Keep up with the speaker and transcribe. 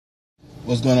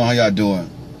What's going on? How y'all doing?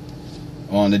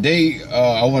 On today,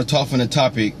 I want to talk from the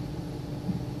topic,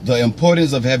 the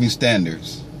importance of having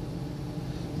standards.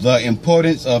 The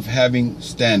importance of having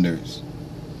standards.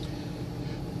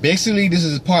 Basically, this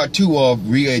is part 2 of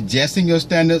readjusting your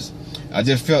standards. I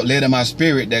just felt led in my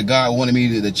spirit that God wanted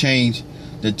me to change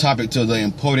the topic to the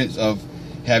importance of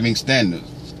having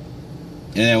standards.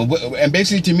 And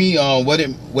basically, to me, what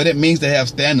it means to have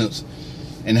standards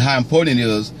and how important it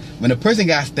is. When a person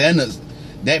got standards,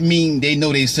 that means they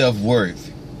know their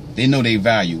self-worth. They know their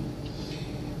value.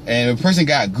 And if a person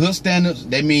got good standards,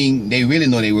 that means they really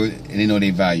know their worth and they know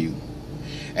their value.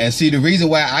 And see, the reason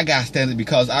why I got standards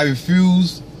because I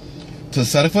refuse to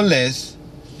settle for less.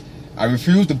 I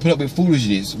refuse to put up with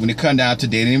foolishness when it comes down to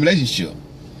dating and relationship.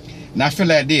 And I feel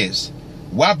like this.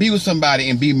 Why be with somebody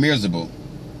and be miserable?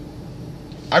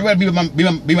 I'd rather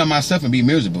be by myself and be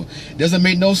miserable. Doesn't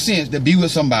make no sense to be with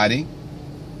somebody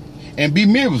and be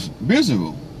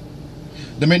miserable.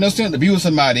 It make no sense to be with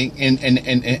somebody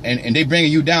and they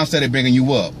bringing you down instead of bringing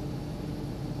you up.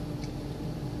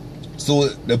 So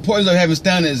the importance of having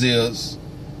standards is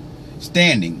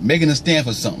standing, making a stand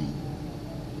for something.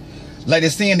 Like the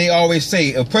saying they always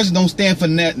say, a person don't stand for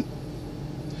nothing.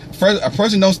 A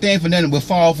person don't stand for nothing will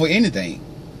fall for anything.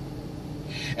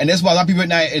 And that's why a lot of people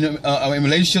now in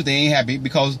relationships, they ain't happy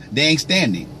because they ain't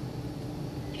standing.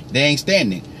 They ain't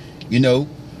standing. You know,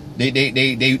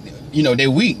 they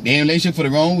weak. They in a relationship for the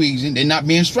wrong reason. They're not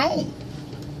being strong.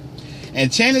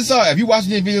 And chances are, if you watching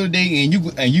this video today and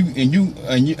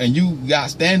you got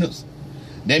standards,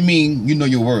 that means you know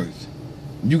your worth.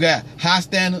 You got high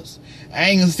standards. I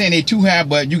ain't gonna say they too high,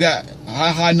 but you got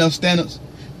high enough standards.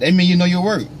 That means you know your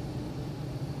worth.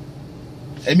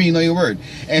 That means you know your worth.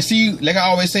 And see, like I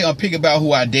always say, I'm picky about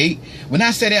who I date. When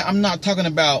I say that, I'm not talking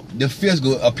about the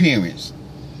physical appearance.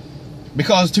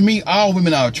 Because to me, all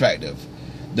women are attractive.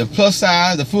 The plus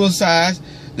size, the full size,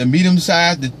 the medium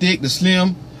size, the thick, the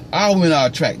slim, all women are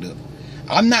attractive.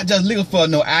 I'm not just looking for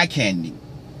no eye candy.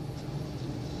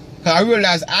 Because I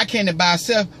realize eye candy by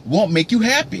itself won't make you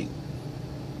happy.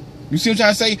 You see what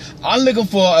I'm trying to say? I'm looking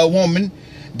for a woman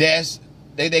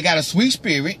they got a sweet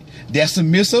spirit, that's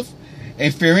submissive,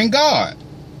 and fearing God.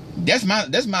 That's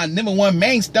my number one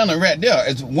main standard right there.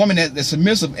 It's a woman that's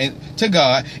submissive to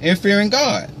God and fearing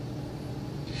God.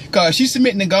 Because she's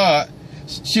submitting to God,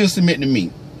 she'll submit to me.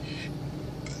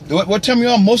 What turns me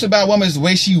on most about a woman is the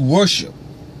way she worship.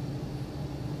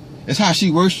 It's how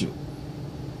she worship.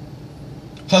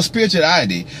 Her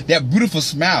spirituality, that beautiful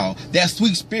smile, that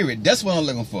sweet spirit, that's what I'm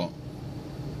looking for.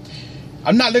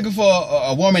 I'm not looking for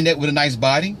a woman with a nice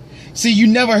body. See, you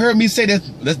never heard me say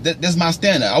that's my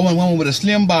standard. I want a woman with a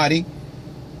slim body,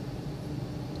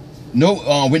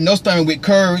 with no stomach, with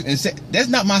curves, and say, that's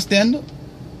not my standard.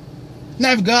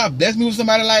 Now, if God bless me with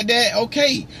somebody like that,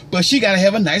 okay, but she gotta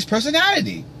have a nice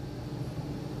personality.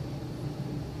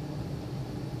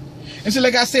 And so,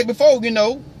 like I said before,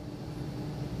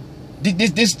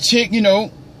 this chick,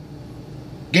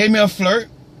 gave me a flirt,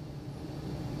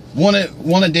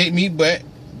 wanna date me, but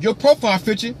your profile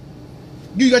picture,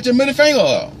 you got your middle finger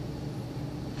up.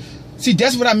 See,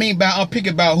 that's what I mean by I'm picky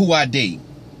about who I date.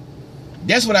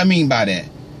 That's what I mean by that.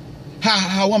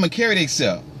 How a woman carry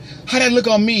themselves. How that look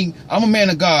on me, I'm a man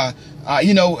of God,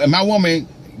 and my woman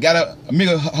got her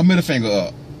middle finger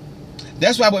up.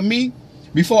 That's why with me,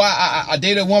 before I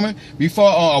date a woman, before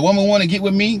a woman want to get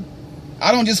with me,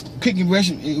 I don't just click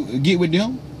and get with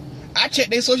them. I check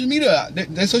their social media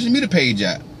page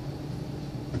out.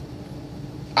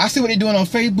 I see what they're doing on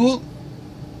Facebook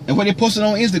and what they posted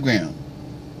on Instagram.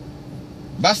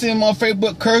 If I see them on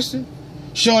Facebook cursing,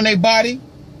 showing their body,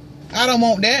 I don't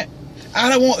want that. I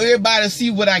don't want everybody to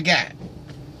see what I got.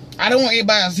 I don't want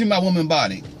everybody to see my woman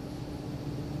body.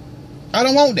 I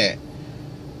don't want that.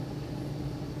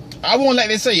 I want, like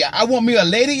they say, I want me a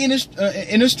lady in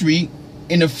the street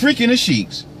and a freak in the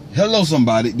sheets. Hello,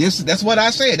 somebody. That's what I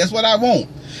said. That's what I want.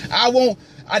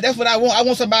 That's what I want. I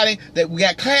want somebody that we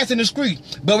got class in the street.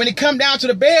 But when it come down to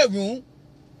the bedroom,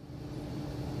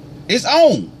 it's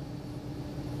on.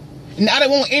 And I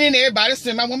don't want any and everybody to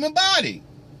see my woman body.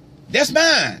 That's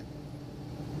mine.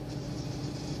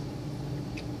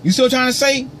 You see what I'm trying to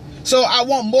say? So I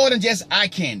want more than just eye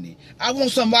candy. I want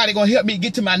somebody gonna help me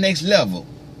get to my next level.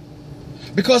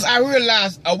 Because I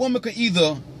realize a woman could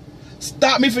either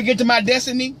stop me from getting to my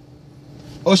destiny,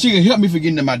 or she can help me from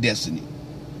getting to my destiny.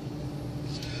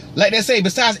 Like they say,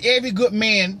 besides every good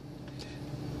man,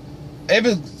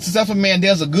 every successful man,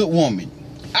 there's a good woman.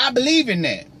 I believe in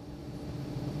that.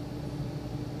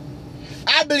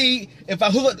 I believe if I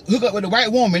hook up with the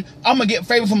right woman, I'm going to get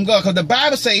favor from God. Because the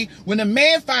Bible says when a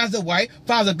man finds a wife,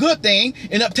 finds a good thing,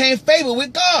 and obtains favor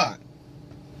with God.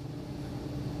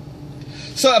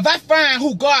 So if I find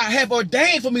who God have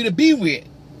ordained for me to be with,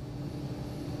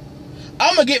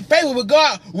 I'm going to get favor with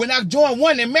God when I join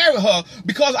one and marry her.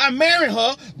 Because I marry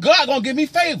her, God going to give me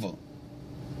favor.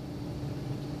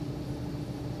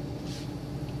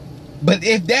 But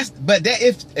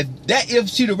if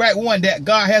she the right one that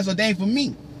God has ordained for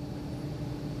me.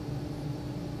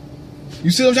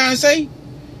 You see what I'm trying to say?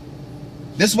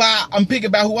 That's why I'm picking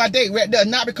about who I date right there.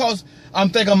 Not because I'm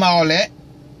thinking I'm all that.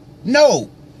 No.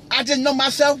 I just know my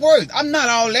self-worth. I'm not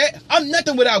all that. I'm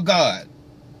nothing without God.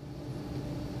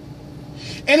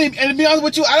 And to be honest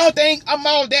with you, I don't think I'm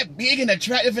all that big and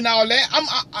attractive and all that.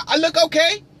 I look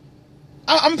okay.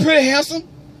 I'm pretty handsome.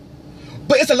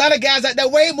 But it's a lot of guys out there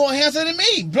way more handsome than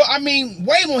me. I mean,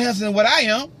 way more handsome than what I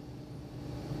am.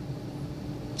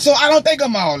 So I don't think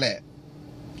I'm all that.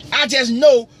 I just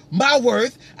know my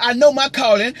worth. I know my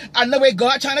calling. I know where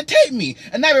God trying to take me.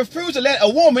 And I refuse to let a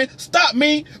woman stop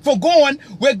me from going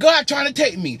where God trying to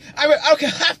take me. I don't care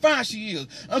how fine she is.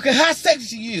 I don't care how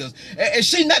sexy she is. And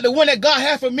she's not the one that God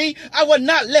has for me. I will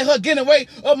not let her get away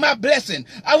of my blessing.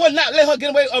 I will not let her get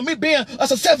away of me being a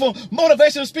successful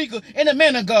motivational speaker and a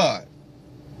man of God.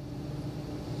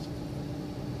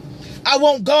 I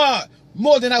want God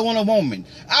more than I want a woman.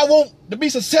 I want to be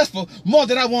successful more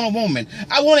than I want a woman.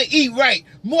 I want to eat right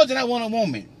more than I want a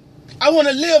woman. I want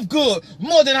to live good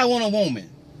more than I want a woman.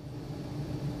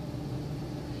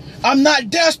 I'm not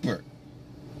desperate.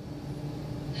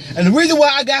 And the reason why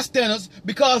I got standards,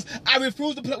 because I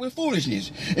refuse to play with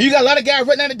foolishness. And you got a lot of guys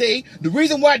right now today, the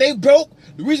reason why they broke,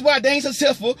 the reason why they ain't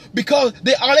successful, because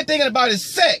all they're thinking about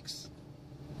is sex.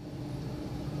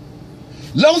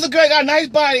 Long as a girl got a nice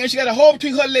body and she got a hole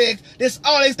between her legs, that's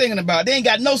all they thinking about. They ain't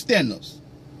got no standards.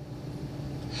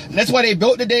 And that's why they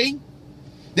broke today.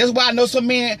 That's why I know some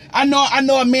men. I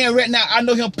know a man right now. I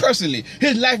know him personally.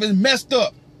 His life is messed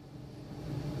up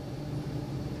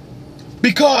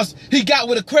because he got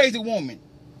with a crazy woman.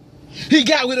 He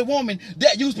got with a woman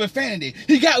that used profanity.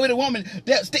 He got with a woman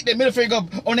that stick their middle finger up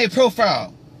on their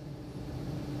profile.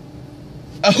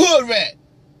 A hood rat.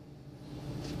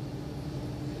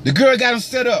 The girl got him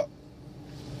set up.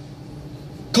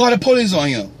 Called the police on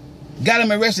him. Got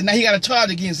him arrested. Now he got a charge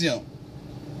against him.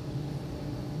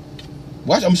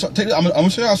 Watch, I'm gonna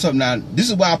show y'all something now.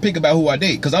 This is why I pick about who I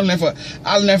date, because I learn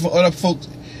from other folks'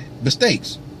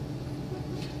 mistakes.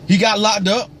 He got locked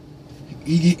up.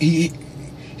 He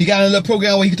got in a little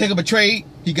program where he could take up a trade.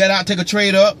 He got out, take a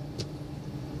trade up.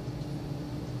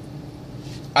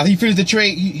 After he finished the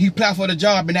trade, he applied for the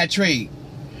job in that trade.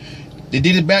 They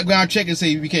did a background check and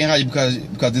say we can't hire you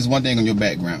because there's one thing on your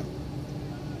background.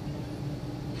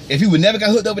 If he would never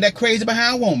got hooked up with that crazy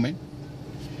behind woman,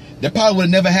 that probably would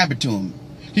have never happened to him.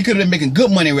 He could have been making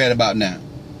good money right about now.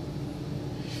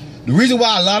 The reason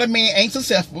why a lot of men ain't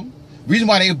successful, the reason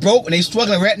why they broke and they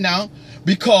struggling right now,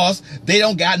 because they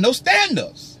don't got no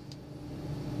standards.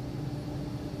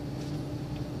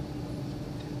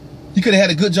 He could have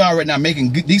had a good job right now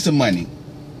making decent money,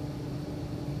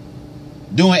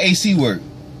 doing AC work.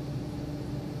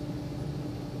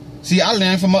 See, I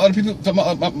learned from my other people, from my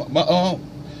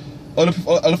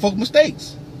other folk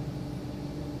mistakes.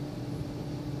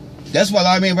 That's why a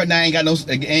lot of men right now ain't got no,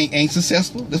 ain't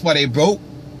successful. That's why they broke,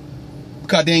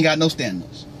 because they ain't got no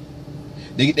standards.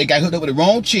 They got hooked up with the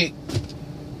wrong chick.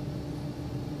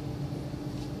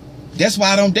 That's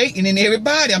why I don't date and then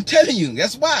everybody. I'm telling you,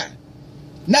 that's why.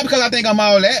 Not because I think I'm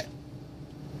all that.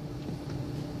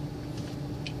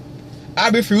 I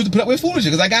refuse to put up with foolishness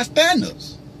because I got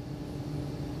standards.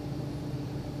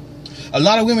 A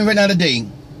lot of women right now today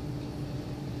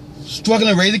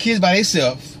struggling to raise the kids by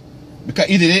themselves because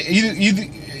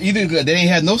either they ain't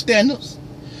have no standards,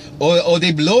 or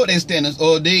they blow their standards,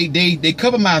 or they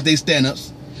compromise their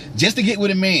standards just to get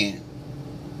with a man.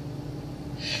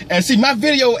 And see, my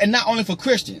video is not only for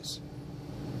Christians.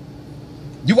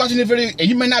 You watching this video and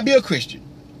you may not be a Christian,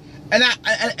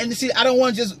 and see, I don't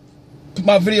want to just put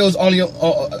my videos only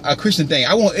a Christian thing.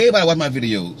 I want everybody to watch my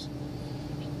videos.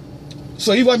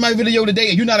 So you watch my video today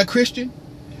and you're not a Christian,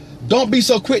 don't be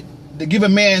so quick to give a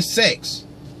man sex.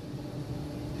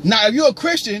 Now, if you're a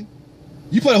Christian,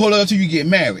 you put a hold on until you get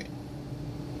married.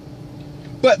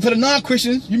 But for the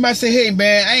non-Christians, you might say, hey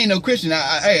man, I ain't no Christian.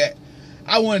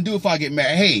 I want to do it if I get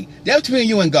married. Hey, that's between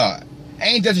you and God. I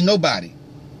ain't judging nobody.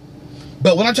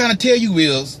 But what I'm trying to tell you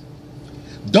is,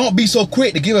 don't be so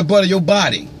quick to give a brother your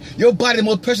body. Your body is the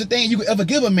most precious thing you could ever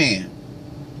give a man.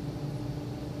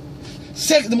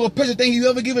 Sex is the most precious thing you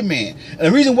ever give a man. And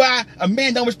the reason why a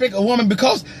man don't respect a woman,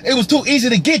 because it was too easy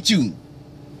to get you.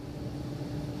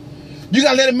 You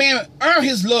gotta let a man earn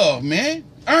his love, man.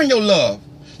 Earn your love.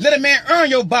 Let a man earn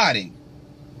your body.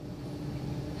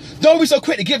 Don't be so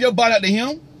quick to give your body up to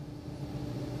him.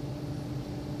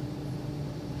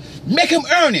 Make him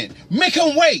earn it. Make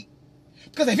him wait.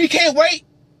 Because if he can't wait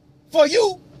for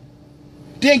you,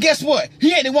 then guess what?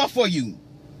 He ain't the one for you.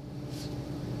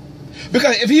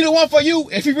 Because if he the one for you,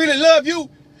 if he really love you,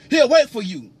 he'll wait for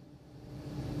you.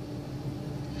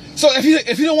 So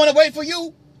if he don't want to wait for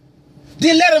you,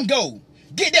 then let him go.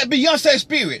 Get that Beyonce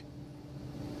spirit.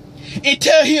 And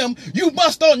tell him, you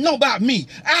must don't know about me.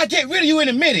 I'll get rid of you in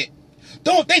a minute.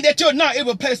 Don't think that you're not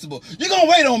irreplaceable. You're going to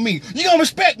wait on me. You're going to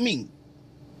respect me.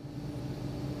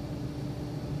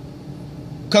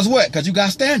 Because what? Because you got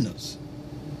standards.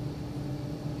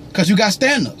 Because you got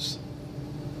standards.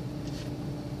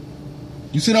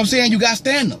 You see what I'm saying? You got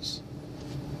standards.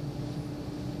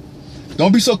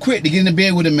 Don't be so quick to get in the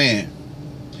bed with a man.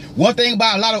 One thing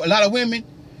about a lot of women,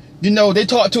 you know, they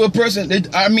talk to a person.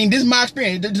 I mean, this is my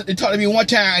experience. They talk to me one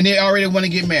time and they already want to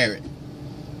get married.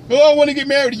 Oh, I want to get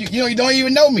married to you. You know, you don't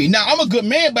even know me. Now, I'm a good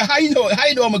man, but how you know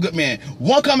I'm a good man?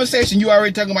 One conversation, you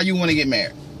already talking about you want to get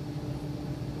married.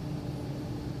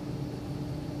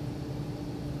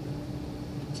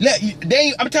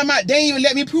 I'm talking about, they ain't even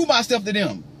let me prove myself to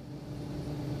them.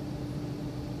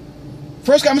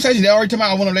 First conversation, they already talking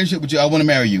about I want a relationship with you. I want to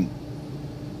marry you.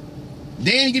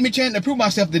 They ain't give me a chance to prove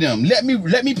myself to them. Let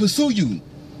me pursue you.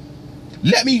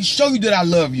 Let me show you that I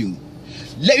love you.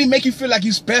 Let me make you feel like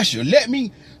you special. Let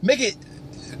me make it.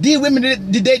 These women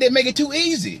today, they make it too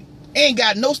easy. Ain't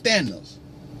got no standards.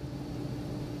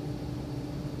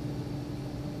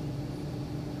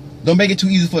 Don't make it too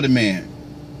easy for the man.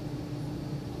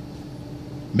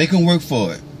 Make him work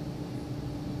for it.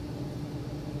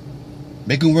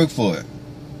 Make him work for it.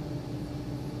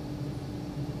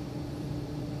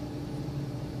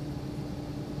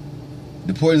 The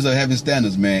importance of having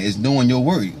standards, man, is knowing your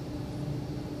worth.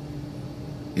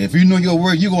 If you know your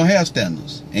worth, you're gonna have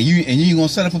standards, and you ain't gonna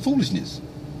settle for foolishness.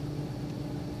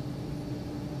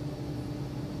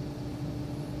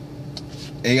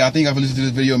 Hey, I think I've listened to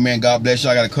this video, man. God bless you.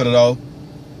 I gotta cut it off.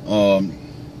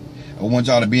 I want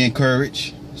y'all to be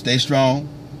encouraged, stay strong,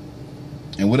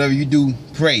 and whatever you do,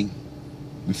 pray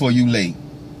before you lay.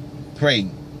 Pray.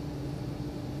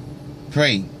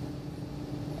 Pray.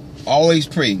 Always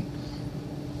pray.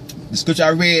 The scripture I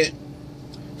read,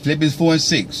 Philippians 4 and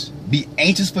 6. Be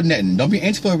anxious for nothing. Don't be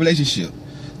anxious for a relationship.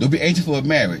 Don't be anxious for a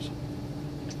marriage.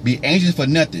 Be anxious for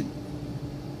nothing.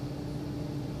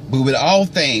 But with all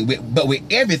things, but with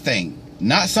everything,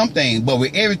 not some things, but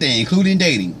with everything, including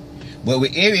dating, but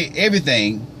with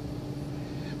everything,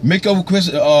 make your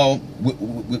request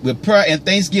with prayer and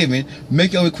thanksgiving.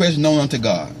 Make your request known unto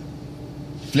God.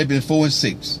 Philippians 4 and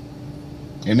 6.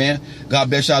 Amen. God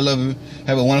bless you. I love you.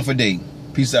 Have a wonderful day.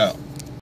 Peace out.